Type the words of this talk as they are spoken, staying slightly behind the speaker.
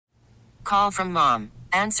call from mom.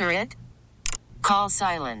 Answer it. Call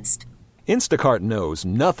silenced. Instacart knows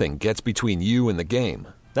nothing gets between you and the game.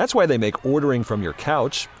 That's why they make ordering from your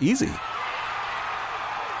couch easy.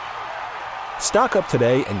 Stock up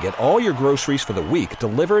today and get all your groceries for the week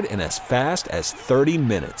delivered in as fast as 30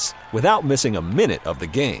 minutes without missing a minute of the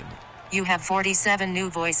game. You have 47 new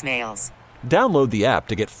voicemails. Download the app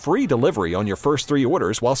to get free delivery on your first 3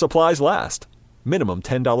 orders while supplies last. Minimum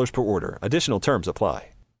 $10 per order. Additional terms apply.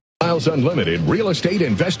 Miles Unlimited Real Estate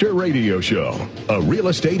Investor Radio Show, a real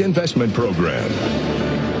estate investment program.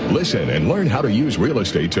 Listen and learn how to use real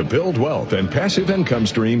estate to build wealth and passive income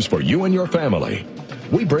streams for you and your family.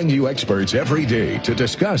 We bring you experts every day to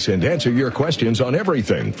discuss and answer your questions on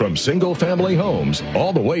everything from single-family homes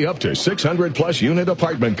all the way up to 600-plus unit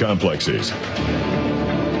apartment complexes.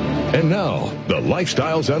 And now, the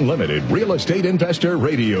Lifestyles Unlimited Real Estate Investor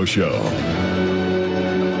Radio Show.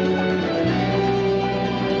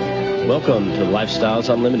 Welcome to the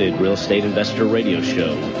Lifestyles Unlimited Real Estate Investor Radio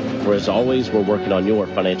Show, where as always, we're working on your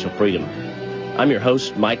financial freedom. I'm your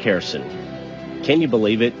host, Mike Harrison. Can you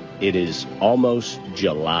believe it? It is almost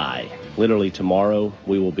July. Literally tomorrow,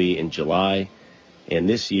 we will be in July, and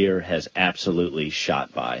this year has absolutely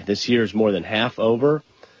shot by. This year is more than half over.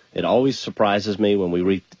 It always surprises me when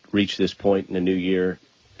we reach this point in the new year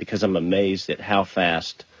because I'm amazed at how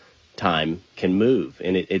fast time can move.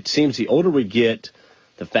 And it seems the older we get,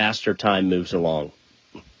 the faster time moves along.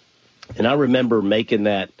 And I remember making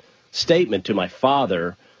that statement to my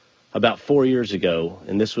father about 4 years ago,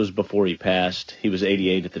 and this was before he passed. He was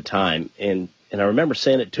 88 at the time. And I remember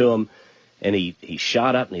saying it to him, and he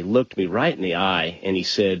shot up and he looked me right in the eye, and he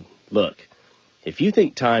said, look, if you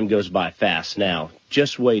think time goes by fast now,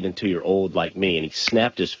 just wait until you're old like me. And he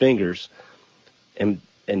snapped his fingers, and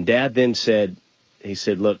Dad then said,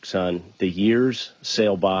 look, son, the years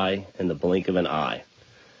sail by in the blink of an eye.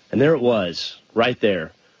 And there it was, right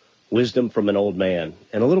there, wisdom from an old man,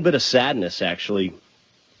 and a little bit of sadness, actually.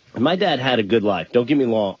 And my dad had a good life. Don't get me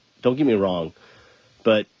wrong,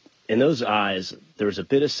 but in those eyes, there was a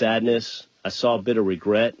bit of sadness. I saw a bit of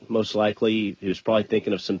regret, most likely. He was probably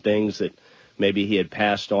thinking of some things that maybe he had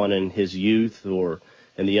passed on in his youth or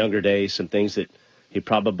in the younger days, some things that he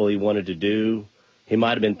probably wanted to do. He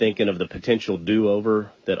might have been thinking of the potential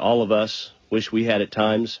do-over that all of us wish we had at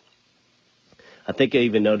times. I think I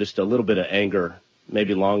even noticed a little bit of anger,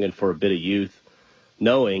 maybe longing for a bit of youth,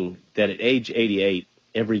 knowing that at age 88,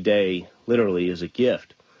 every day literally is a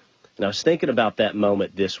gift. And I was thinking about that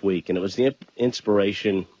moment this week, and it was the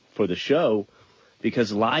inspiration for the show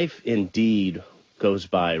because life indeed goes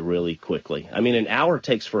by really quickly. I mean, an hour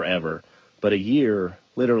takes forever, but a year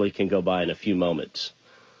literally can go by in a few moments.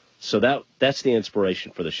 So that's the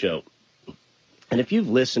inspiration for the show. And if you've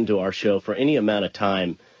listened to our show for any amount of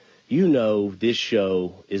time, you know this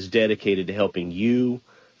show is dedicated to helping you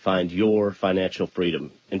find your financial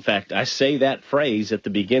freedom. In fact, I say that phrase at the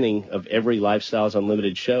beginning of every Lifestyles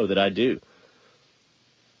Unlimited show that I do.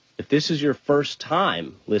 If this is your first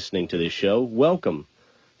time listening to this show, welcome.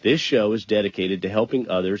 This show is dedicated to helping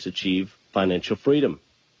others achieve financial freedom.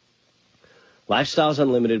 Lifestyles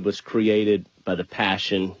Unlimited was created by the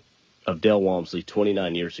passion of Del Walmsley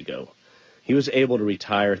 29 years ago. He was able to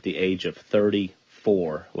retire at the age of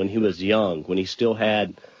 34 when he was young, when he still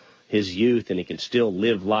had his youth and he can still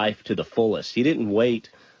live life to the fullest. He didn't wait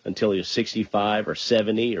until he was 65 or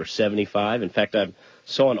 70 or 75. In fact, I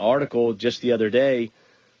saw an article just the other day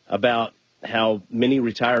about how many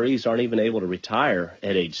retirees aren't even able to retire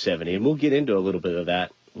at age 70. And we'll get into a little bit of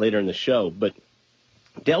that later in the show. But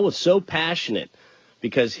Del was so passionate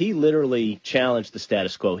because he literally challenged the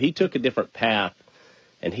status quo. He took a different path,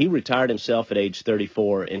 and he retired himself at age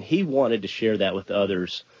 34, and he wanted to share that with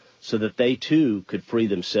others so that they, too, could free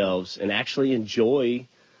themselves and actually enjoy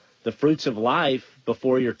the fruits of life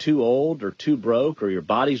before you're too old or too broke or your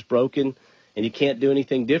body's broken and you can't do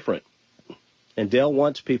anything different. And Del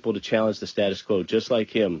wants people to challenge the status quo just like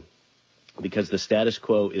him because the status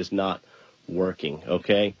quo is not working,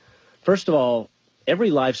 okay? First of all,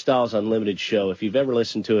 every Lifestyles Unlimited show, if you've ever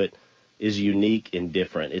listened to it, is unique and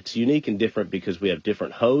different. It's unique and different because we have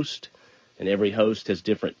different hosts, and every host has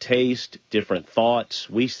different taste, different thoughts.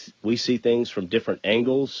 We see things from different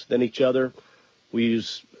angles than each other. We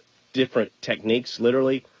use different techniques,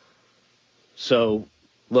 literally. So,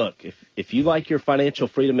 look, if you like your financial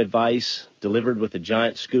freedom advice delivered with a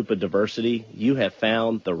giant scoop of diversity, you have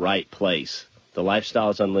found the right place, the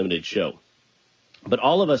Lifestyles Unlimited show. But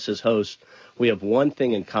all of us as hosts, we have one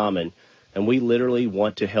thing in common, and we literally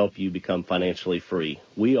want to help you become financially free.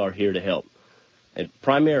 We are here to help. And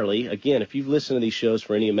primarily, again, if you've listened to these shows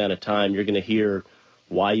for any amount of time, you're going to hear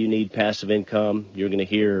why you need passive income. You're going to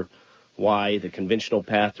hear why the conventional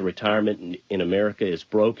path to retirement in America is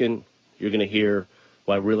broken. You're going to hear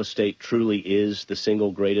why real estate truly is the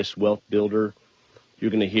single greatest wealth builder.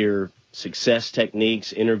 You're going to hear success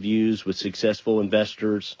techniques, interviews with successful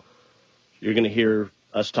investors. You're going to hear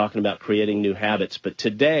us talking about creating new habits. But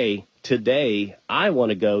today, I want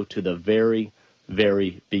to go to the very,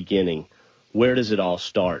 very beginning. Where does it all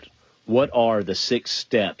start? What are the 6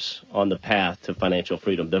 steps on the path to financial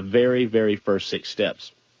freedom? The very, very first 6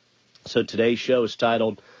 steps. So today's show is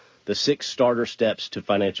titled The 6 Starter Steps to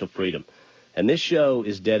Financial Freedom. And this show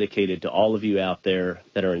is dedicated to all of you out there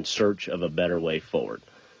that are in search of a better way forward.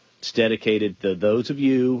 It's dedicated to those of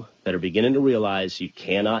you that are beginning to realize you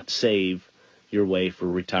cannot save your way to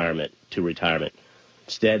retirement.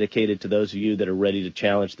 It's dedicated to those of you that are ready to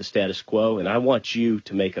challenge the status quo. And I want you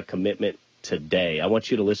to make a commitment today. I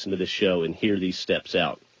want you to listen to this show and hear these steps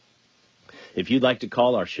out. If you'd like to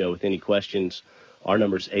call our show with any questions, our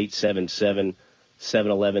number is 877-711-5211,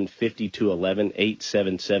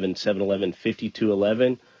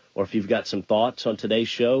 877-711-5211. Or if you've got some thoughts on today's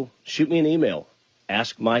show, shoot me an email.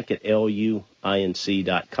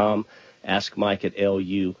 AskMike@luinc.com.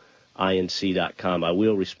 AskMike@luinc.com. I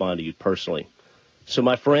will respond to you personally. So,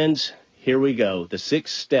 my friends, here we go. The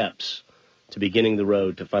 6 steps to beginning the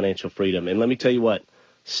road to financial freedom. And let me tell you what,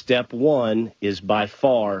 step 1 is by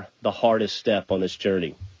far the hardest step on this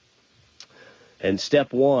journey. And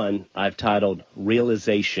step 1, I've titled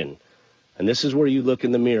Realization. And this is where you look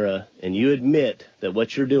in the mirror and you admit that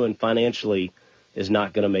what you're doing financially is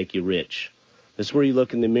not going to make you rich. This is where you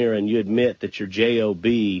look in the mirror and you admit that your job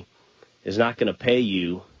is not going to pay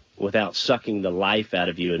you without sucking the life out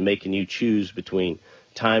of you and making you choose between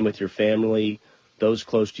time with your family, those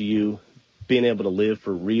close to you, being able to live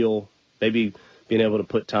for real, maybe being able to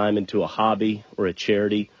put time into a hobby or a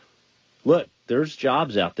charity. Look, there's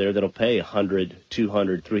jobs out there that'll pay $100,000,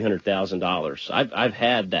 $200,000, $300,000. I've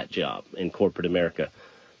had that job in corporate America,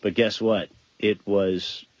 but guess what? It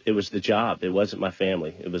was the job. It wasn't my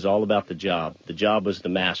family. It was all about the job. The job was the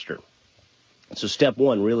master. So step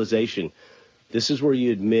 1, realization. This is where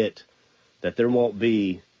you admit that there won't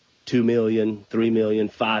be $2 million, $3 million,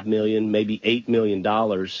 $5 million, maybe $8 million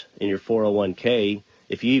in your 401k,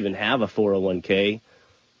 if you even have a 401k,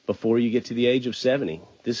 before you get to the age of 70.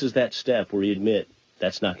 This is that step where you admit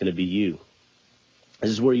that's not going to be you.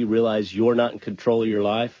 This is where you realize you're not in control of your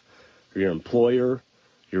life, or your employer,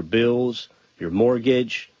 your bills, your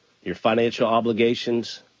mortgage, your financial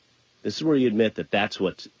obligations. This is where you admit that that's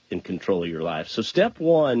what's in control of your life. So step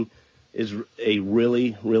 1 is a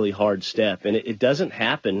really, really hard step, and it doesn't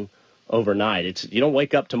happen overnight. You don't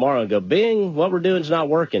wake up tomorrow and go, bing, what we're doing is not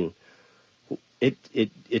working.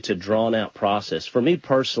 It's a drawn-out process. For me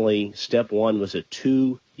personally, step 1 was a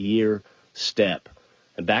 2-year step.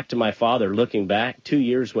 And back to my father, looking back, 2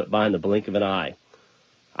 years went by in the blink of an eye.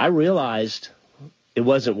 I realized it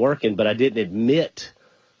wasn't working, but I didn't admit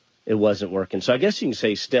it wasn't working. So I guess you can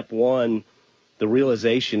say step 1, the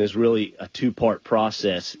realization, is really a 2-part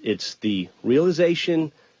process. It's the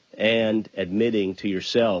realization and admitting to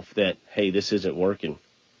yourself that, hey, this isn't working.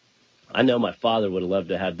 I know my father would have loved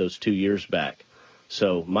to have those 2 years back.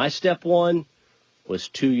 So my step 1 was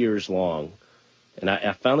 2 years long. And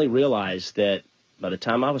I finally realized that by the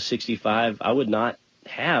time I was 65, I would not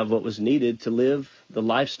have what was needed to live the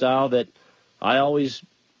lifestyle that I always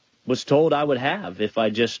was told I would have if I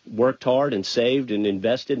just worked hard and saved and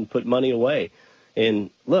invested and put money away.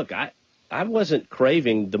 And look, I wasn't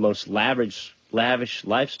craving the most lavish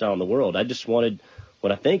lifestyle in the world. I just wanted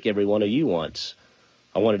what I think every one of you wants.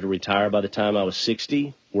 I wanted to retire by the time I was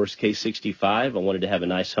 60, worst case 65. I wanted to have a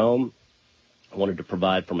nice home. I wanted to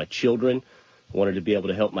provide for my children. I wanted to be able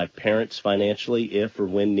to help my parents financially if or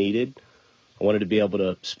when needed. I wanted to be able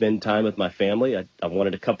to spend time with my family. I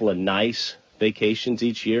wanted a couple of nice vacations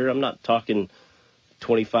each year. I'm not talking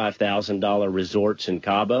 $25,000 resorts in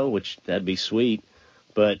Cabo, which that'd be sweet,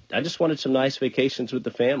 but I just wanted some nice vacations with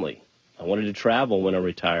the family. I wanted to travel when I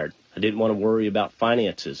retired. I didn't want to worry about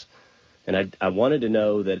finances. And I wanted to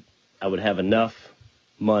know that I would have enough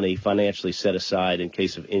money financially set aside in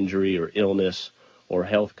case of injury or illness or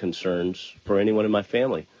health concerns for anyone in my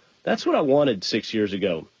family. That's what I wanted 6 years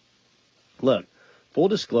ago. Look, full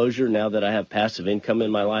disclosure, now that I have passive income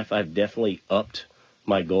in my life, I've definitely upped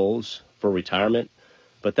my goals for retirement.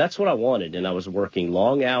 But that's what I wanted, and I was working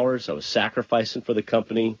long hours. I was sacrificing for the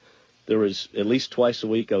company. There was at least twice a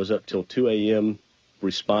week I was up till 2 a.m.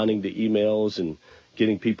 responding to emails and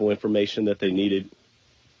getting people information that they needed,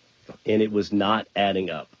 and it was not adding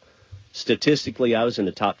up. Statistically, I was in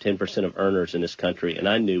the top 10% of earners in this country, and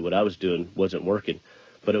I knew what I was doing wasn't working.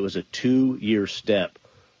 But it was a 2-year step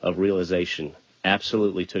of realization.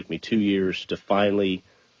 absolutely took me 2 years to finally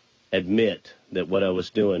admit that what I was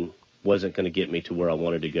doing wasn't going to get me to where I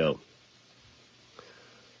wanted to go.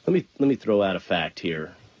 Let me throw out a fact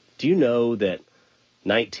here. Do you know that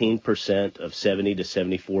 19% of 70 to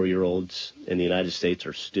 74-year-olds in the United States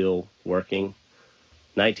are still working?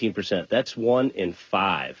 19%. That's 1 in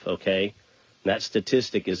 5, okay? And that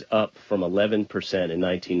statistic is up from 11% in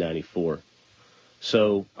 1994.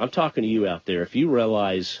 So I'm talking to you out there. If you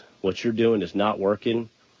realize what you're doing is not working,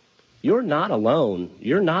 you're not alone.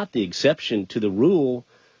 You're not the exception to the rule.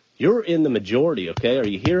 You're in the majority, okay? Are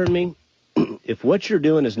you hearing me? If what you're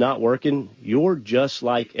doing is not working, you're just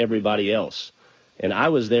like everybody else. And I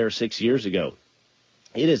was there 6 years ago.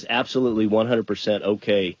 It is absolutely 100%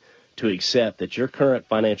 okay to accept that your current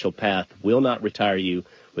financial path will not retire you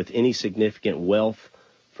with any significant wealth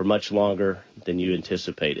for much longer than you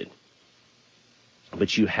anticipated.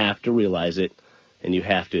 But you have to realize it, and you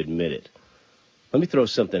have to admit it. Let me throw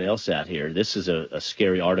something else out here. This is a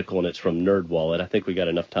scary article, and it's from NerdWallet. I think we got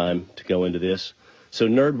enough time to go into this. So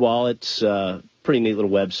NerdWallet's a pretty neat little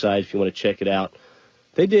website if you want to check it out.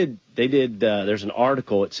 There's an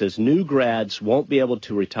article. It says new grads won't be able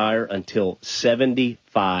to retire until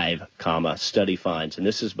 75, study finds. And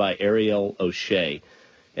this is by Ariel O'Shea.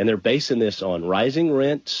 And they're basing this on rising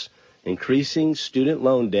rents, increasing student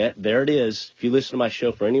loan debt. There it is. If you listen to my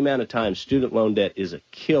show for any amount of time, student loan debt is a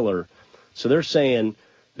killer. So they're saying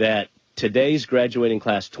that today's graduating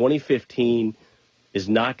class, 2015, is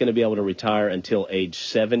not going to be able to retire until age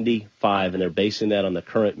 75, and they're basing that on the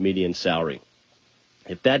current median salary.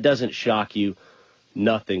 If that doesn't shock you,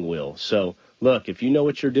 nothing will. So, look, if you know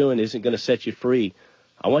what you're doing isn't going to set you free,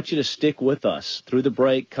 I want you to stick with us through the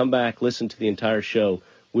break. Come back, listen to the entire show.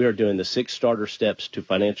 We are doing the 6 starter steps to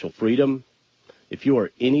financial freedom. If you are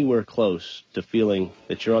anywhere close to feeling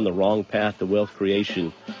that you're on the wrong path to wealth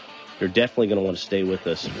creation, you're definitely going to want to stay with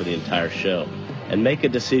us for the entire show and make a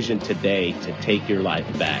decision today to take your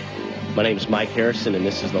life back. My name is Mike Harrison, and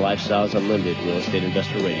this is the Lifestyles Unlimited Real Estate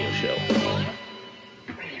Investor Radio Show.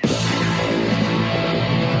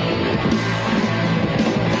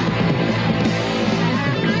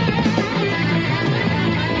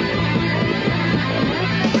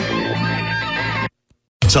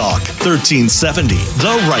 Talk 1370,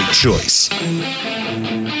 the right choice.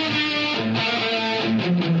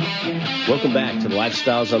 Welcome back to the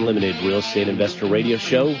Lifestyles Unlimited Real Estate Investor Radio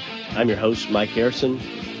Show. I'm your host, Mike Harrison.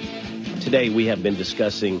 Today we have been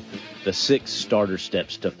discussing the 6 starter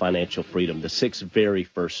steps to financial freedom, the 6 very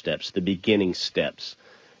first steps, the beginning steps.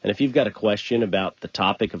 And if you've got a question about the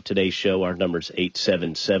topic of today's show, our number is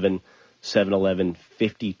 877-711-5211,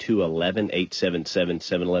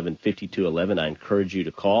 877-711-5211. I encourage you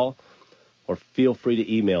to call or feel free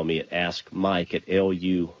to email me at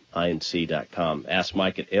askmike@luinc.com.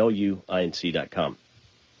 askmike@luinc.com.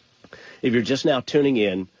 If you're just now tuning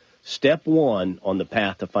in, step 1 on the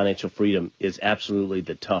path to financial freedom is absolutely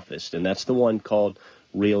the toughest, and that's the one called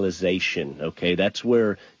realization, okay? That's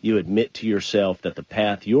where you admit to yourself that the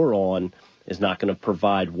path you're on is not going to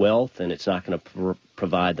provide wealth, and it's not going to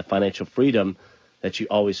provide the financial freedom that you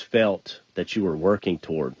always felt that you were working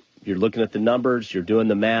toward. You're looking at the numbers, you're doing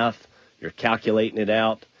the math, you're calculating it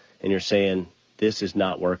out, and you're saying, this is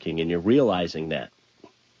not working, and you're realizing that.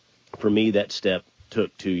 For me, that step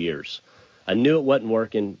took 2 years. I knew it wasn't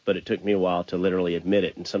working, but it took me a while to literally admit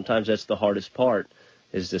it. And sometimes that's the hardest part,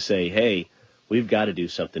 is to say, hey, we've got to do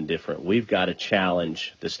something different. We've got to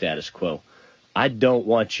challenge the status quo. I don't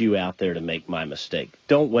want you out there to make my mistake.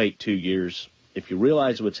 Don't wait 2 years. If you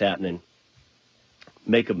realize what's happening,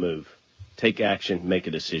 make a move. Take action. Make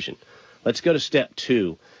a decision. Let's go to step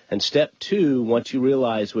 2. And step 2, once you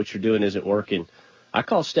realize what you're doing isn't working, I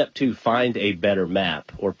call step 2 find a better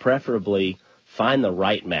map, or preferably find the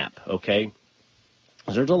right map, okay?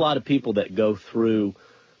 There's a lot of people that go through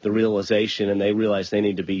the realization and they realize they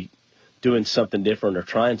need to be doing something different or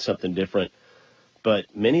trying something different,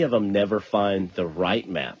 but many of them never find the right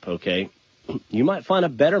map, okay? You might find a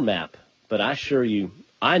better map, but I assure you,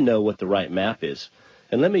 I know what the right map is.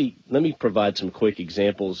 And let me provide some quick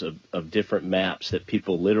examples of different maps that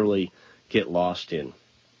people literally get lost in.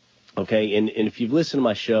 Okay, and if you've listened to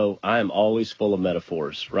my show, I am always full of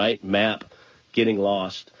metaphors, right? Map, getting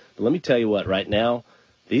lost. But let me tell you what, right now,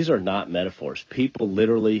 these are not metaphors. People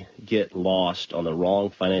literally get lost on the wrong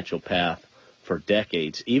financial path for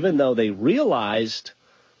decades. Even though they realized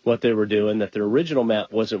what they were doing, that their original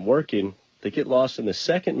map wasn't working, they get lost in the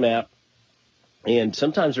second map. And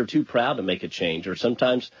sometimes they're too proud to make a change, or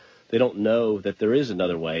sometimes they don't know that there is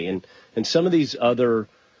another way. And some of these other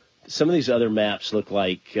maps look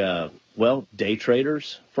like, day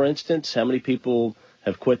traders, for instance. How many people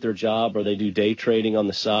have quit their job or they do day trading on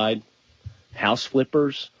the side, house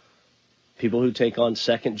flippers, people who take on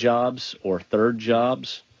second jobs or third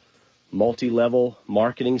jobs, multi-level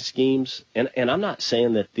marketing schemes. And I'm not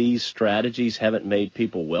saying that these strategies haven't made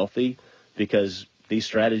people wealthy, because these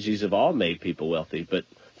strategies have all made people wealthy. But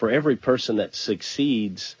for every person that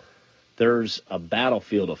succeeds, there's a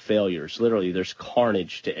battlefield of failures. Literally, there's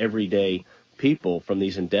carnage to everyday people from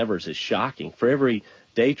these endeavors. It's shocking. For every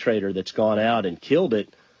day trader that's gone out and killed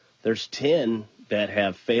it, there's 10 that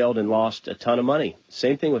have failed and lost a ton of money.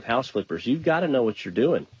 Same thing with house flippers. You've got to know what you're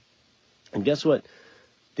doing. And guess what?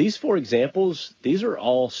 These 4 examples, these are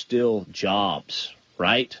all still jobs,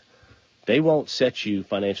 right? They won't set you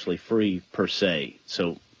financially free per se.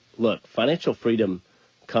 So look, financial freedom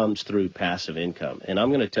comes through passive income. And I'm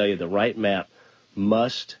going to tell you, the right map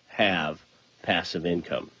must have passive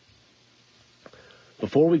income.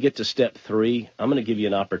 Before we get to step 3, I'm going to give you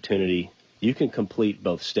an opportunity. You can complete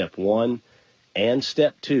both step 1 and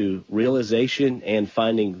step 2, realization and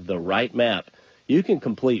finding the right map. You can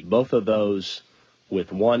complete both of those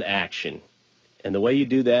with one action. And the way you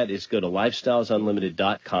do that is go to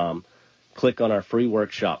lifestylesunlimited.com, click on our free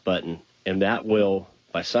workshop button, and that will,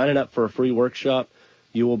 by signing up for a free workshop,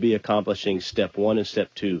 you will be accomplishing step 1 and step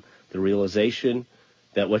 2, the realization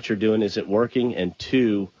that what you're doing isn't working, and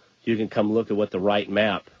 2, you can come look at what the right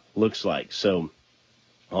map looks like. So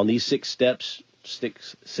on these 6 steps,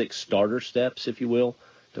 six starter steps, if you will,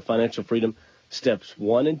 to financial freedom, steps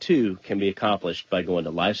 1 and 2 can be accomplished by going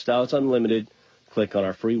to Lifestyles Unlimited, click on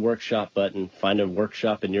our free workshop button, find a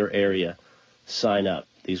workshop in your area, sign up.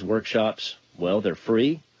 These workshops, well, they're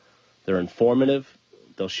free, they're informative,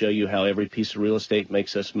 they'll show you how every piece of real estate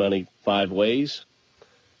makes us money 5 ways.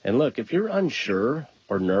 And look, if you're unsure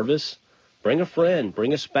or nervous, bring a friend,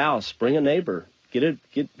 bring a spouse, bring a neighbor,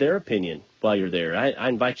 get their opinion while you're there. I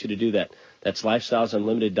invite you to do that. That's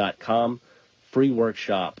lifestylesunlimited.com, free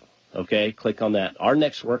workshop, okay? Click on that. Our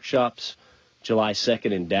next workshop's July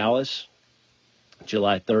 2nd in Dallas,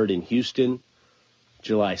 July 3rd in Houston,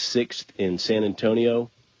 July 6th in San Antonio,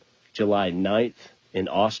 July 9th in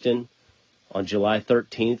Austin. On July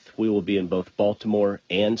 13th, we will be in both Baltimore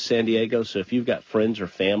and San Diego. So if you've got friends or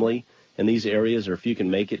family in these areas, or if you can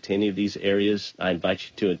make it to any of these areas, I invite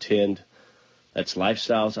you to attend. That's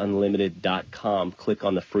lifestylesunlimited.com. Click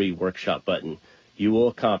on the free workshop button. You will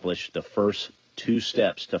accomplish the first 2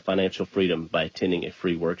 steps to financial freedom by attending a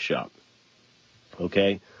free workshop.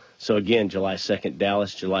 Okay? So again, July 2nd,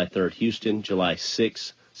 Dallas, July 3rd, Houston, July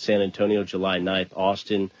 6th, San Antonio, July 9th,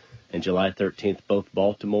 Austin, and July 13th, both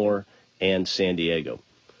Baltimore and San Diego.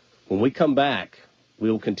 When we come back,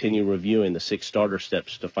 we will continue reviewing the 6 starter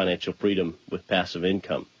steps to financial freedom with passive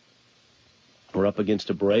income. We're up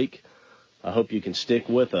against a break. I hope you can stick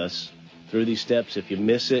with us through these steps. If you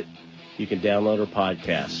miss it, you can download our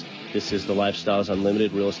podcast. This is the Lifestyles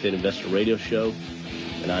Unlimited Real Estate Investor Radio Show,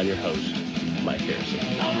 and I'm your host, Mike Harrison.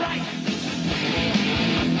 All right.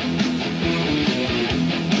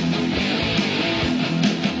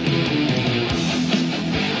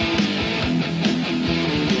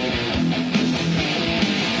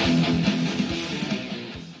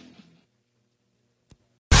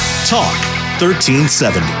 Talk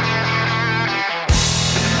 1370.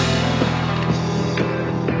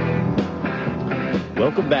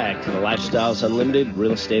 Welcome back to the Lifestyles Unlimited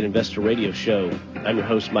Real Estate Investor Radio Show. I'm your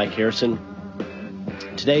host, Mike Harrison.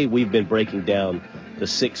 Today, we've been breaking down the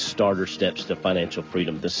 6 starter steps to financial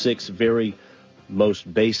freedom, the 6 very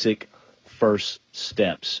most basic first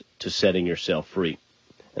steps to setting yourself free.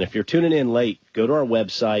 And if you're tuning in late, go to our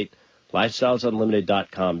website,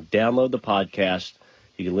 lifestylesunlimited.com, download the podcast.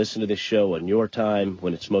 You can listen to this show on your time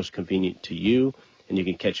when it's most convenient to you, and you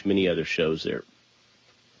can catch many other shows there.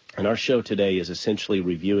 And our show today is essentially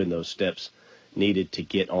reviewing those steps needed to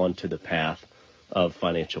get onto the path of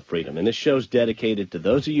financial freedom. And this show is dedicated to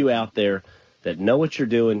those of you out there that know what you're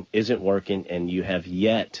doing isn't working and you have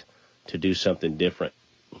yet to do something different.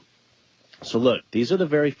 So look, these are the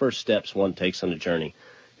very first steps one takes on a journey.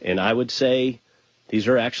 And I would say these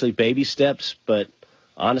are actually baby steps, but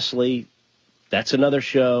honestly, that's another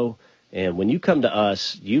show. And when you come to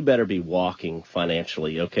us, you better be walking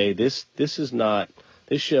financially, okay? This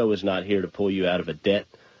show is not here to pull you out of a debt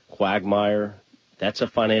quagmire. That's a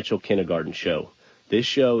financial kindergarten show. This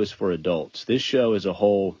show is for adults. This show as a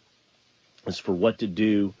whole is for what to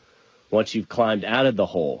do once you've climbed out of the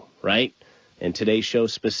hole, right? And today's show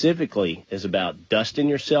specifically is about dusting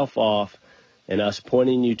yourself off and us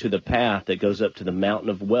pointing you to the path that goes up to the mountain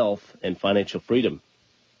of wealth and financial freedom.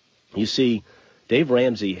 You see, Dave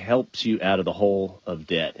Ramsey helps you out of the hole of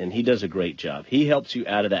debt, and he does a great job. He helps you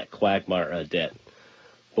out of that quagmire of debt.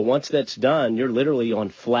 But once that's done, you're literally on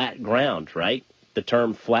flat ground, right? The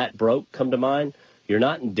term flat broke come to mind. You're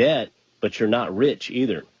not in debt, but you're not rich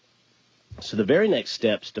either. So the very next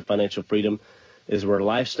steps to financial freedom is where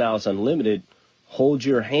Lifestyles Unlimited holds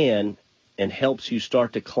your hand and helps you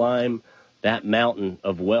start to climb that mountain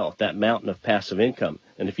of wealth, that mountain of passive income.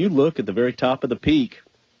 And if you look at the very top of the peak,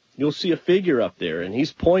 you'll see a figure up there, and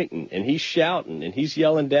he's pointing, and he's shouting, and he's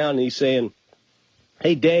yelling down, and he's saying,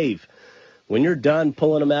 hey, Dave, when you're done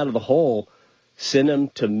pulling them out of the hole, send them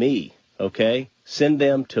to me, okay? Send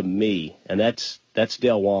them to me, and that's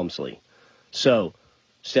Dale Walmsley. So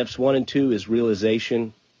steps 1 and 2 is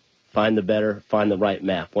realization, find the right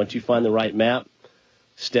map. Once you find the right map,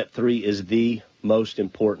 step 3 is the most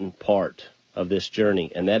important part of this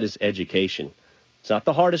journey, and that is education. It's not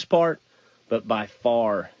the hardest part, but by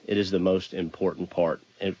far it is the most important part,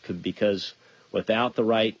 because without the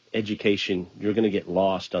right education, you're going to get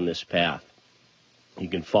lost on this path. You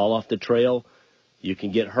can fall off the trail. You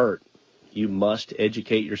can get hurt. You must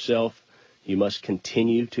educate yourself. You must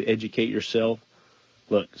continue to educate yourself.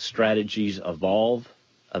 Look, strategies evolve.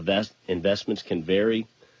 Investments can vary,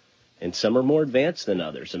 and some are more advanced than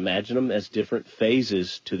others. Imagine them as different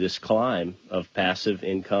phases to this climb of passive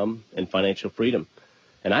income and financial freedom.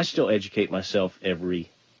 And I still educate myself every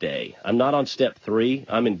day. I'm not on step 3.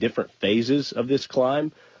 I'm in different phases of this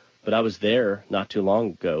climb, but I was there not too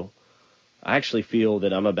long ago. I actually feel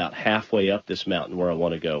that I'm about halfway up this mountain where I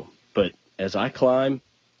want to go. But as I climb,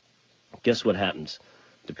 guess what happens?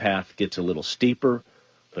 The path gets a little steeper,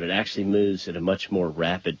 but it actually moves at a much more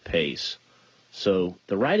rapid pace. So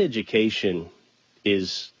the right education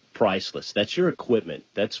is priceless. That's your equipment.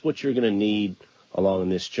 That's what you're going to need along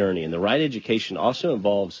this journey. And the right education also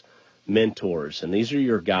involves mentors, and these are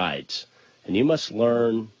your guides. And you must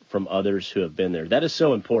learn from others who have been there. That is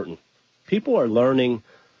so important. People are learning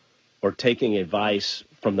or taking advice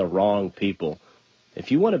from the wrong people.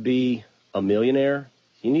 If you want to be a millionaire,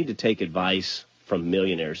 you need to take advice from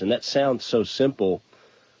millionaires. And that sounds so simple,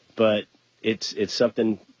 but it's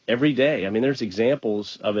something every day. I mean, there's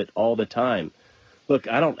examples of it all the time. Look,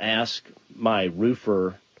 I don't ask my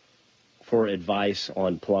roofer for advice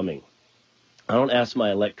on plumbing. I don't ask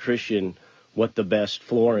my electrician what the best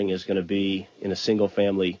flooring is going to be in a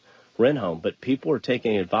single-family rent home. But people are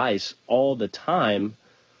taking advice all the time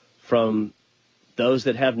from those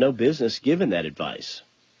that have no business giving that advice.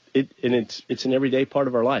 It's an everyday part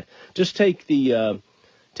of our life. Just take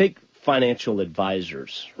financial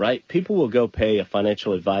advisors, right? People will go pay a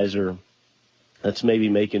financial advisor that's maybe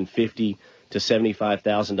making $50,000 to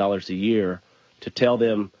 $75,000 a year to tell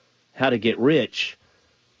them how to get rich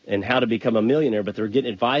and how to become a millionaire, but they're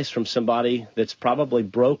getting advice from somebody that's probably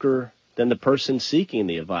broker than the person seeking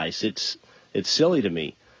the advice. It's silly to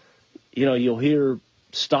me. You know, you'll hear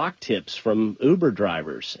stock tips from Uber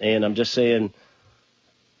drivers, and I'm just saying,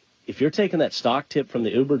 if you're taking that stock tip from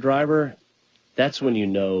the Uber driver, that's when you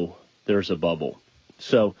know there's a bubble.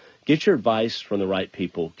 So get your advice from the right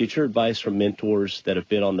people. Get your advice from mentors that have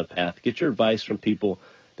been on the path. Get your advice from people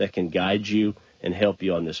that can guide you and help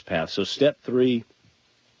you on this path. So step 3,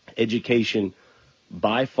 education,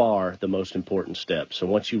 by far the most important step. So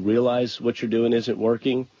once you realize what you're doing isn't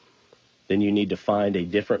working, then you need to find a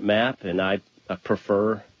different map, and I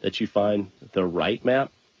prefer that you find the right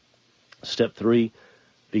map. Step 3,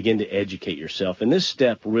 begin to educate yourself. And this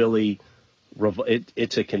step really,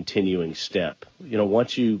 it's a continuing step. You know,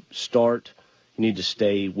 once you start, you need to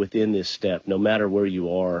stay within this step, no matter where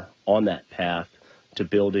you are on that path to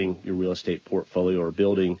building your real estate portfolio or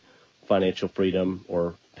building financial freedom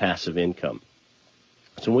or passive income.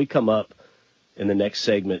 So when we come up in the next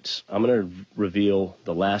segments, I'm going to reveal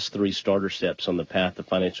the last 3 starter steps on the path to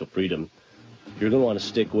financial freedom. You're going to want to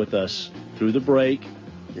stick with us through the break.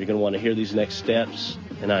 You're going to want to hear these next steps,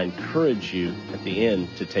 and I encourage you at the end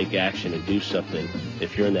to take action and do something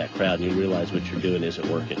if you're in that crowd and you realize what you're doing isn't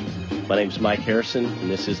working. My name is Mike Harrison, and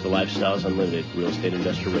this is the Lifestyles Unlimited Real Estate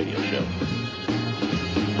Investor Radio Show.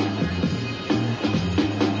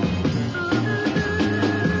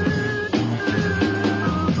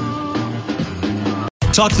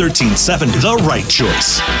 Talk 1370, the right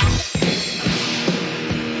choice.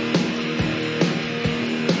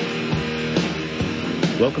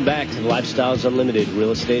 Welcome back to the Lifestyles Unlimited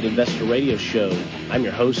Real Estate Investor Radio Show. I'm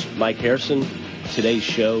your host, Mike Harrison. Today's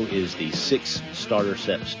show is the 6 starter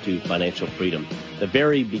steps to financial freedom, the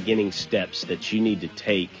very beginning steps that you need to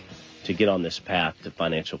take to get on this path to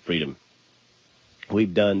financial freedom.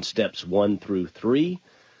 We've done steps 1 through 3,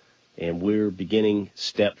 and we're beginning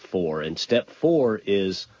step 4. And step 4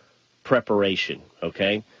 is preparation,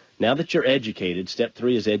 okay? Now that you're educated, step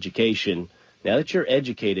 3 is education. Now that you're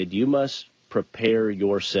educated, you must prepare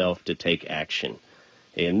yourself to take action.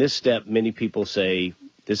 And this step, many people say,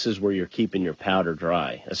 this is where you're keeping your powder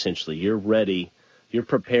dry, essentially. You're ready. You're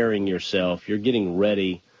preparing yourself. You're getting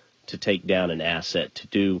ready to take down an asset, to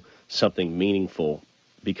do something meaningful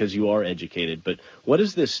because you are educated. But what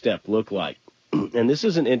does this step look like? And this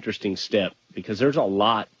is an interesting step because there's a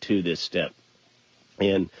lot to this step.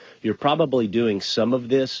 And you're probably doing some of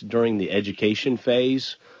this during the education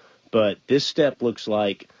phase, but this step looks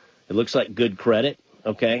like good credit,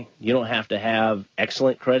 okay? You don't have to have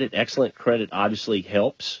excellent credit. Excellent credit obviously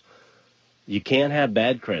helps. You can't have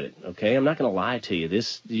bad credit, okay? I'm not going to lie to you.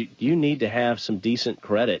 You need to have some decent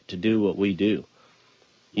credit to do what we do.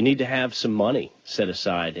 You need to have some money set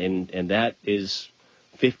aside, and that is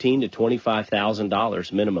 $15,000 to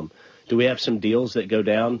 $25,000 minimum. Do we have some deals that go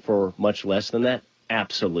down for much less than that?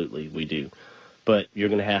 Absolutely, we do. But you're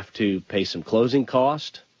going to have to pay some closing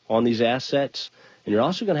cost on these assets, and you're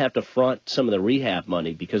also going to have to front some of the rehab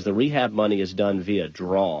money because the rehab money is done via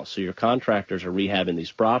draw. So your contractors are rehabbing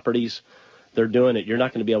these properties. They're doing it. You're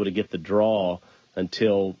not going to be able to get the draw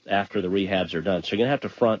until after the rehabs are done. So you're going to have to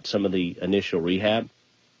front some of the initial rehab.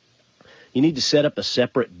 You need to set up a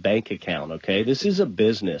separate bank account, okay? This is a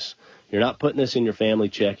business. You're not putting this in your family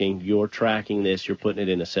checking. You're tracking this. You're putting it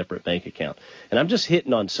in a separate bank account. And I'm just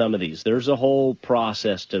hitting on some of these. There's a whole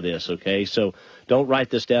process to this, okay? So don't write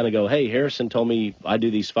this down and go, hey, Harrison told me I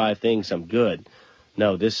do these 5 things, I'm good.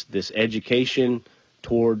 No, this education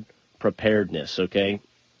toward preparedness, okay?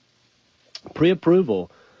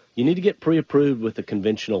 Pre-approval, you need to get pre-approved with a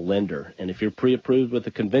conventional lender. And if you're pre-approved with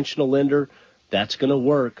a conventional lender, that's going to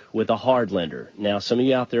work with a hard lender. Now, some of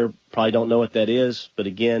you out there probably don't know what that is, but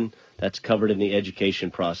again, that's covered in the education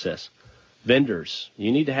process. Vendors,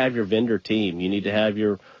 you need to have your vendor team. You need to have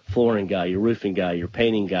your flooring guy, your roofing guy, your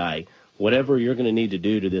painting guy, whatever you're going to need to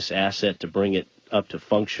do to this asset to bring it up to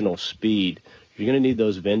functional speed. You're going to need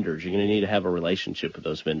those vendors. You're going to need to have a relationship with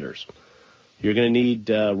those vendors. You're going to need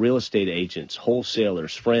real estate agents,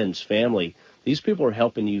 wholesalers, friends, family. These people are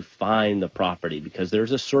helping you find the property because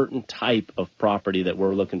there's a certain type of property that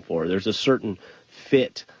we're looking for. There's a certain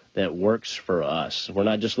fit that works for us. We're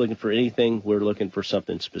not just looking for anything. We're looking for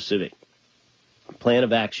something specific. Plan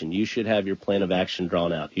of action. You should have your plan of action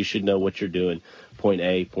drawn out. You should know what you're doing, point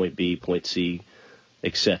A, point B, point C,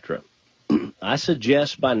 etc. I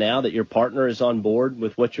suggest by now that your partner is on board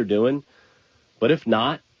with what you're doing, but if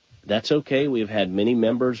not, that's okay. We've had many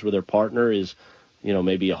members where their partner is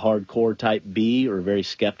maybe a hardcore type B or very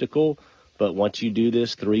skeptical. But once you do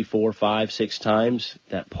this 3, 4, 5, 6 times,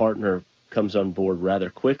 that partner comes on board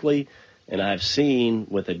rather quickly. And I've seen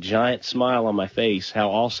with a giant smile on my face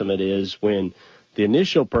how awesome it is when the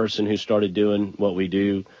initial person who started doing what we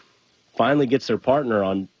do finally gets their partner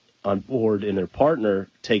on board, and their partner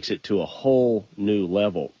takes it to a whole new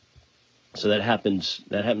level. So that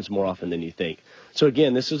happens more often than you think. So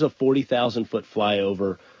again, this is a 40,000-foot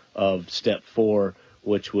flyover of step 4,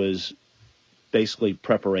 which was basically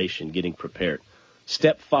preparation, getting prepared.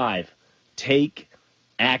 Step 5, take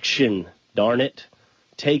action. Darn it.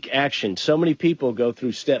 Take action. So many people go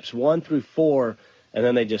through steps 1 through 4, and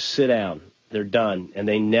then they just sit down. They're done, and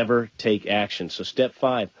they never take action. So step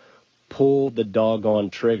 5, pull the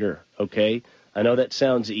doggone trigger, okay? I know that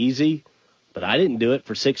sounds easy, but I didn't do it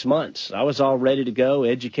for 6 months. I was all ready to go,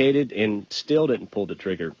 educated, and still didn't pull the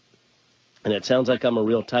trigger. And it sounds like I'm a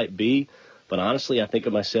real type B, but honestly, I think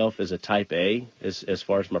of myself as a type A as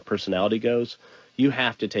far as my personality goes. You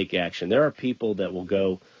have to take action. There are people that will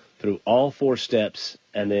go through all 4 steps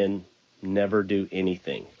and then never do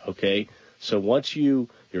anything, okay? So once you're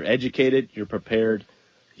educated, you're prepared,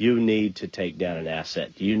 you need to take down an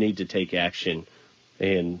asset. You need to take action.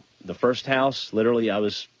 And the first house, literally, I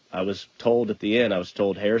was told at the end,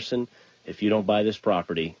 Harrison, if you don't buy this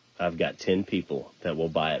property, I've got 10 people that will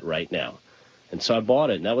buy it right now. And so I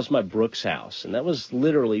bought it, and that was my Brooks house. And that was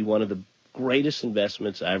literally one of the greatest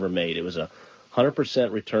investments I ever made. It was a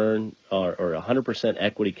 100% return or 100%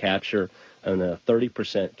 equity capture and a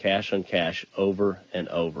 30% cash on cash over and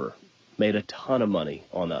over. Made a ton of money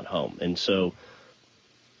on that home. And so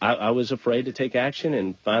I was afraid to take action,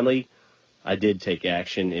 and finally I did take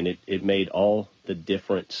action, and it made all the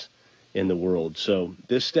difference in the world. So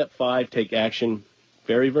this step 5, take action,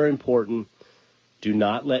 very, very important. Do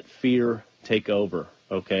not let fear take over,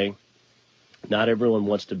 okay? Not everyone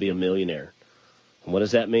wants to be a millionaire. And what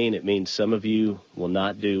does that mean? It means some of you will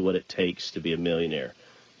not do what it takes to be a millionaire.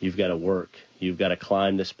 You've got to work. You've got to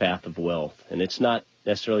climb this path of wealth. And it's not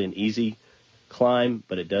necessarily an easy climb,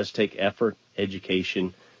 but it does take effort,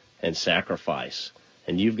 education, and sacrifice.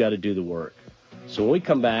 And you've got to do the work. So when we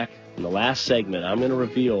come back in the last segment, I'm going to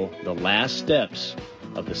reveal the last steps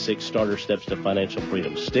of the 6 starter steps to financial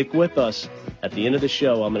freedom. Stick with us. At the end of the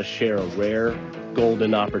show, I'm going to share a rare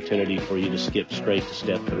golden opportunity for you to skip straight to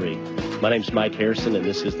step 3. My name's Mike Harrison, and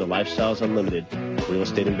this is the Lifestyles Unlimited Real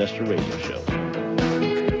Estate Investor Radio Show.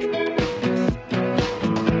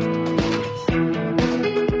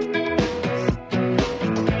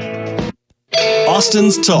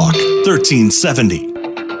 Austin's Talk, 1370.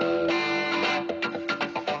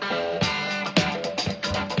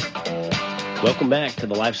 Welcome back to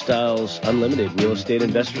the Lifestyles Unlimited Real Estate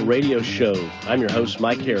Investor Radio Show. I'm your host,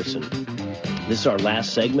 Mike Harrison. This is our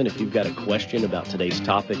last segment. If you've got a question about today's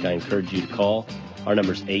topic, I encourage you to call. Our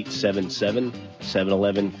number is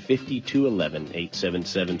 877-711-5211,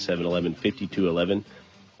 877-711-5211,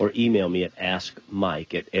 or email me at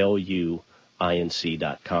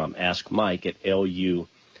askmike@luinc.com,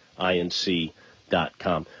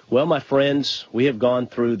 askmike@luinc.com. Well, my friends, we have gone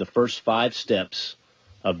through the first 5 steps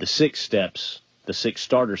of the 6 steps, the 6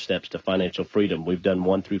 starter steps to financial freedom. We've done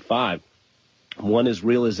 1 through 5. 1 is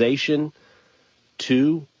realization.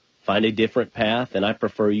 2, find a different path, and I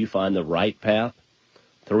prefer you find the right path.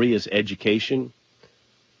 3 is education.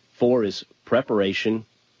 4 is preparation.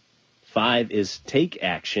 5 is take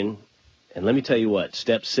action. And let me tell you what,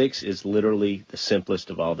 step 6 is literally the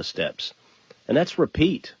simplest of all the steps. And that's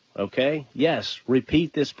repeat, okay? Yes,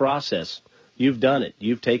 repeat this process. You've done it.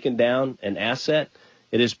 You've taken down an asset.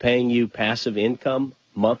 It is paying you passive income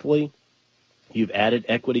monthly. You've added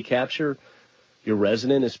equity capture. Your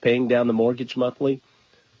resident is paying down the mortgage monthly.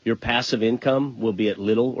 Your passive income will be at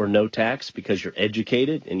little or no tax because you're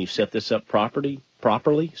educated and you set this up properly.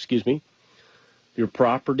 Your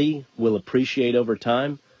property will appreciate over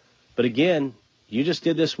time. But again, you just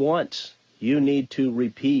did this once. You need to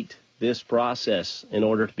repeat this process in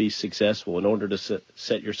order to be successful, in order to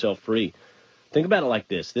set yourself free. Think about it like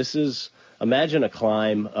this. Imagine a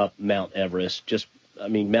climb up Mount Everest.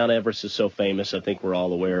 Mount Everest is so famous. I think we're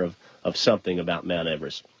all aware of something about Mount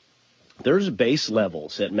Everest. There's base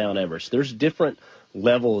levels at Mount Everest. There's different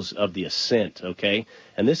levels of the ascent, okay?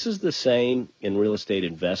 And this is the same in real estate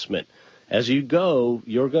investment. As you go,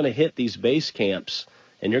 you're going to hit these base camps,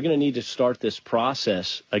 and you're going to need to start this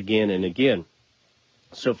process again and again.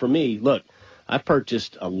 So for me, look, I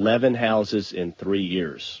purchased 11 houses in 3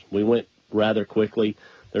 years. We went rather quickly.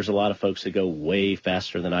 There's a lot of folks that go way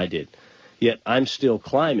faster than I did. Yet I'm still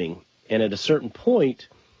climbing. And at a certain point,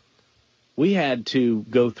 we had to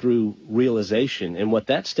go through realization. And what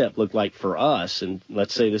that step looked like for us, and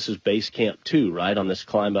let's say this is base camp 2, right, on this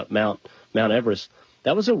climb up Mount Everest,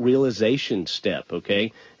 that was a realization step,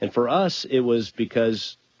 okay? And for us, it was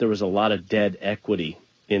because there was a lot of dead equity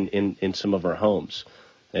in some of our homes.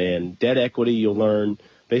 And dead equity, you'll learn,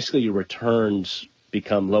 basically your returns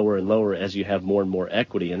become lower and lower as you have more and more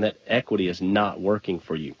equity, and that equity is not working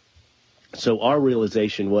for you. So our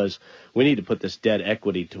realization was we need to put this dead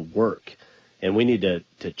equity to work, and we need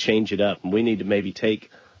to change it up, and we need to maybe take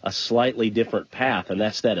a slightly different path, and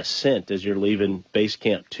that's that ascent as you're leaving base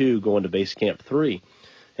camp 2 going to base camp 3.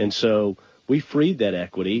 And so we freed that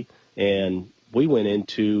equity, and we went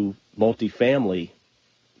into multifamily.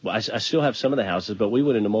 Well, I still have some of the houses, but we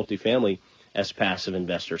went into multifamily as passive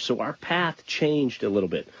investors. So our path changed a little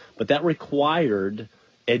bit, but that required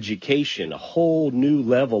education, a whole new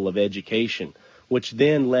level of education, which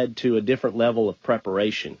then led to a different level of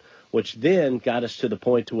preparation, which then got us to the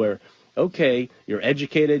point to where, okay, you're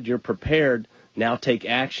educated, you're prepared, now take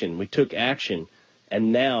action. We took action,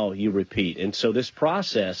 and now you repeat. And so this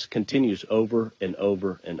process continues over and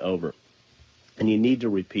over and over, and you need to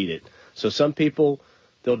repeat it. So some people,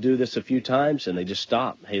 they'll do this a few times and they just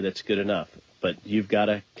stop. Hey, that's good enough. But you've got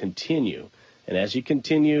to continue. And as you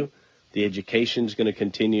continue, the education's going to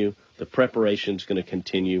continue. The preparation's going to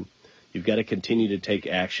continue. You've got to continue to take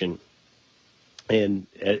action. And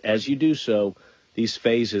as you do so, these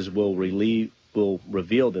phases will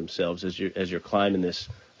reveal themselves as you're climbing this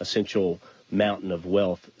essential mountain of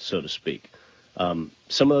wealth, so to speak. Some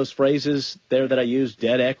of those phrases there that I used,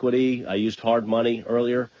 dead equity, I used hard money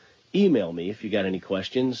earlier. Email me if you got any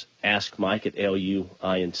questions. Ask Mike at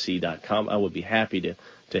luinc.com. I would be happy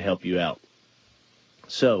to help you out.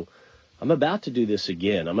 So I'm about to do this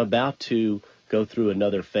again. I'm about to go through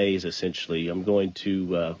another phase, essentially.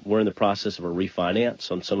 we're in the process of a refinance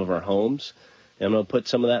on some of our homes, and I'm going to put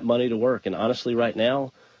some of that money to work. And honestly, right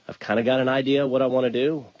now, I've kind of got an idea of what I want to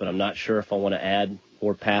do, but I'm not sure if I want to add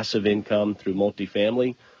more passive income through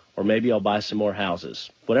multifamily, or maybe I'll buy some more houses.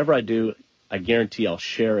 Whatever I do, I guarantee I'll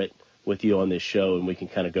share it with you on this show, and we can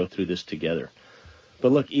kind of go through this together.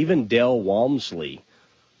 But look, even Dell Walmsley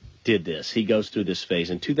did this. He goes through this phase.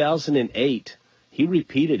 In 2008, He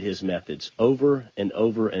repeated his methods over and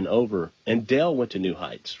over and over, and Dale went to new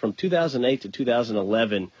heights. From 2008 to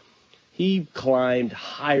 2011, he climbed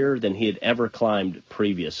higher than he had ever climbed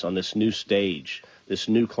previous on this new stage, this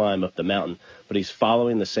new climb up the mountain. But he's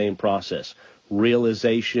following the same process: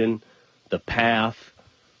 realization, the path,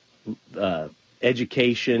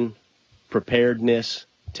 education, preparedness,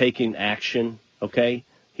 taking action, okay?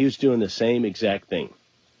 He was doing the same exact thing.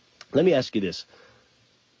 Let me ask you this.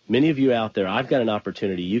 Many of you out there, I've got an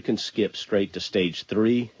opportunity. You can skip straight to stage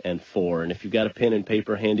 3 and 4. And if you've got a pen and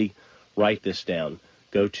paper handy, write this down.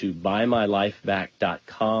 Go to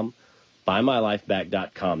buymylifeback.com,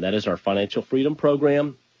 buymylifeback.com. That is our financial freedom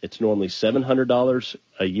program. It's normally $700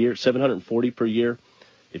 a year, $740 per year.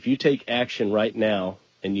 If you take action right now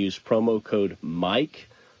and use promo code Mike,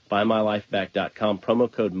 buymylifeback.com,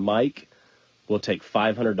 promo code Mike, we'll take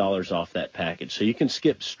 $500 off that package. So you can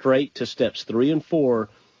skip straight to steps 3 and 4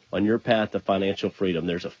 on your path to financial freedom.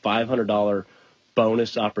 There's a $500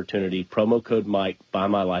 bonus opportunity, promo code Mike,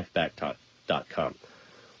 buymylifeback.com.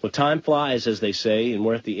 Well, time flies, as they say, and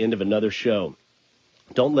we're at the end of another show.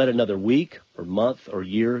 Don't let another week or month or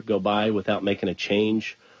year go by without making a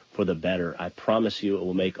change for the better. I promise you it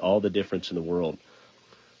will make all the difference in the world.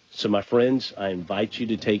 So, my friends, I invite you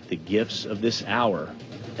to take the gifts of this hour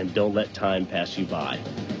and don't let time pass you by.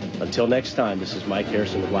 Until next time, this is Mike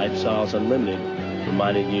Harrison with Lifestyles Unlimited,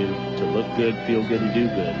 reminding you to look good, feel good, and do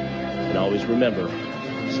good. And always remember,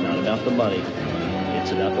 it's not about the money,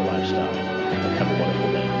 it's about the lifestyle. Have a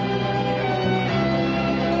wonderful day.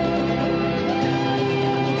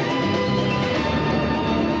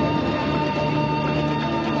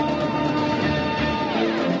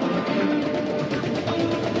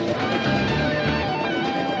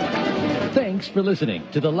 Thanks for listening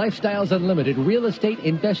to the Lifestyles Unlimited Real Estate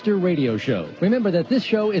Investor Radio Show. Remember that this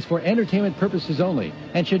show is for entertainment purposes only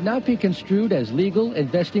and should not be construed as legal,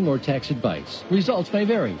 investing, or tax advice. Results may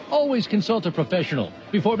vary. Always consult a professional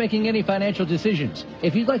before making any financial decisions.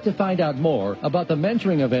 If you'd like to find out more about the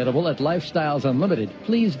mentoring available at Lifestyles Unlimited,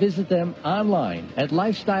 please visit them online at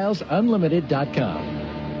lifestylesunlimited.com.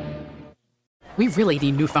 We really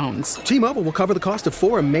need new phones. T-Mobile will cover the cost of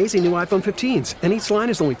 4 amazing new iPhone 15s, and each line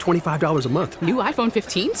is only $25 a month. New iPhone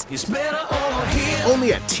 15s? It's better over here.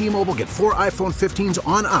 Only at T-Mobile, get 4 iPhone 15s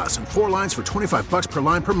on us and 4 lines for $25 per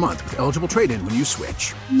line per month with eligible trade-in when you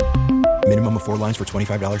switch. Minimum of 4 lines for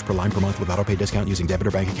 $25 per line per month with autopay discount using debit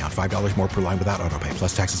or bank account. $5 more per line without autopay,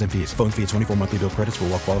 plus taxes and fees. Phone fee at 24 monthly bill credits for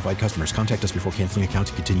well-qualified customers. Contact us before canceling account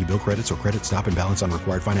to continue bill credits or credit stop and balance on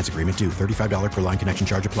required finance agreement due. $35 per line connection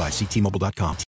charge applies. See T-Mobile.com.